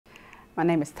My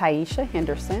name is Taisha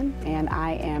Henderson, and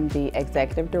I am the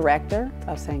Executive Director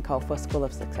of Sankofa School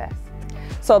of Success.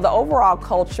 So the overall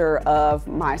culture of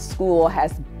my school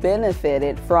has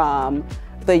benefited from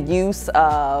the use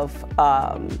of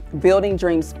Building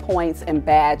Dreams points and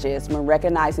badges when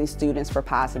recognizing students for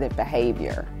positive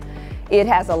behavior. It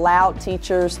has allowed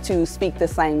teachers to speak the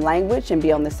same language and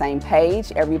be on the same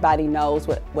page. Everybody knows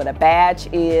what a badge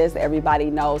is. Everybody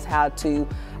knows how to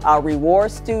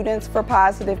reward students for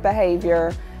positive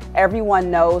behavior. Everyone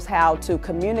knows how to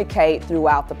communicate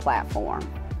throughout the platform.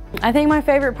 I think my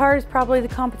favorite part is probably the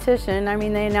competition. I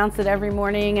mean, they announce it every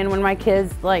morning, and when my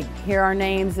kids hear our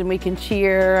names and we can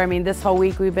cheer. I mean, this whole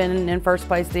week we've been in first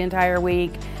place the entire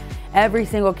week. Every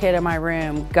single kid in my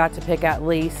room got to pick at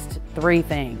least 3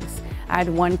 things. I had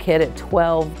one kid at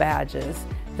 12 badges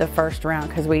the first round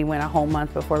because we went a whole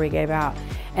month before we gave out.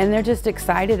 And they're just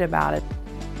excited about it.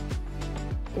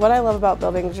 What I love about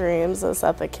Building Dreams is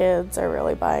that the kids are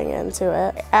really buying into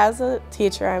it. As a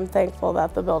teacher, I'm thankful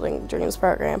that the Building Dreams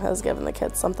program has given the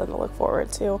kids something to look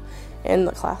forward to in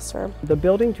the classroom. The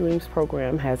Building Dreams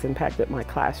program has impacted my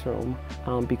classroom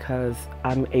because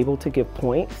I'm able to give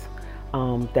points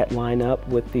that line up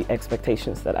with the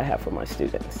expectations that I have for my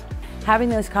students. Having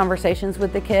those conversations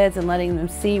with the kids and letting them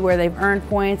see where they've earned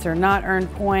points or not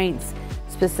earned points,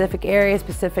 specific areas,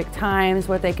 specific times,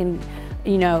 what they can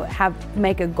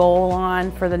make a goal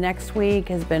on for the next week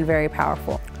has been very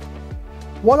powerful.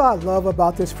 What I love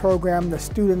about this program, the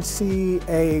students see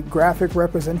a graphic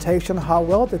representation of how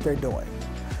well that they're doing.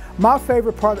 My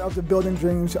favorite part of the Building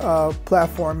Dreams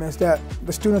platform is that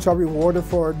the students are rewarded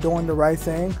for doing the right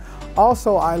thing.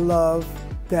 Also, I love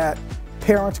that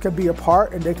parents can be a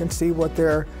part and they can see what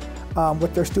their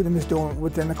student is doing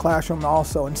within the classroom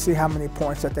also and see how many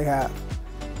points that they have.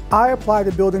 I apply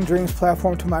the Building Dreams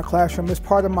platform to my classroom as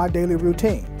part of my daily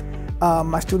routine.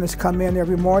 My students come in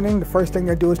every morning. The first thing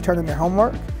they do is turn in their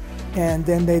homework, and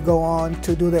then they go on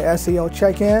to do their SEO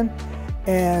check-in,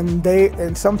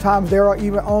 and sometimes they're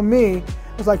even on me.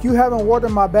 It's like, you haven't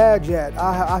awarded my badge yet.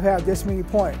 I've had this many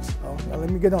points. Oh, let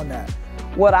me get on that.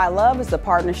 What I love is the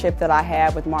partnership that I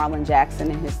have with Marlon Jackson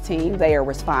and his team. They are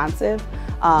responsive,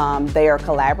 they are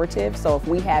collaborative, so if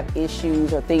we have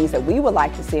issues or things that we would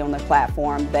like to see on the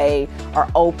platform, they are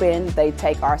open, they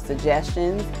take our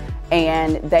suggestions,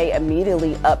 and they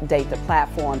immediately update the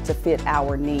platform to fit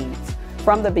our needs.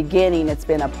 From the beginning, it's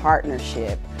been a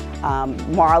partnership.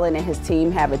 Marlon and his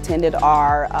team have attended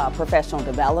our professional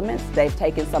developments. They've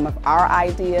taken some of our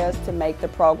ideas to make the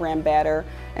program better.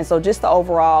 And so just the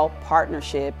overall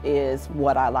partnership is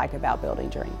what I like about Building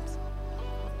Dreams.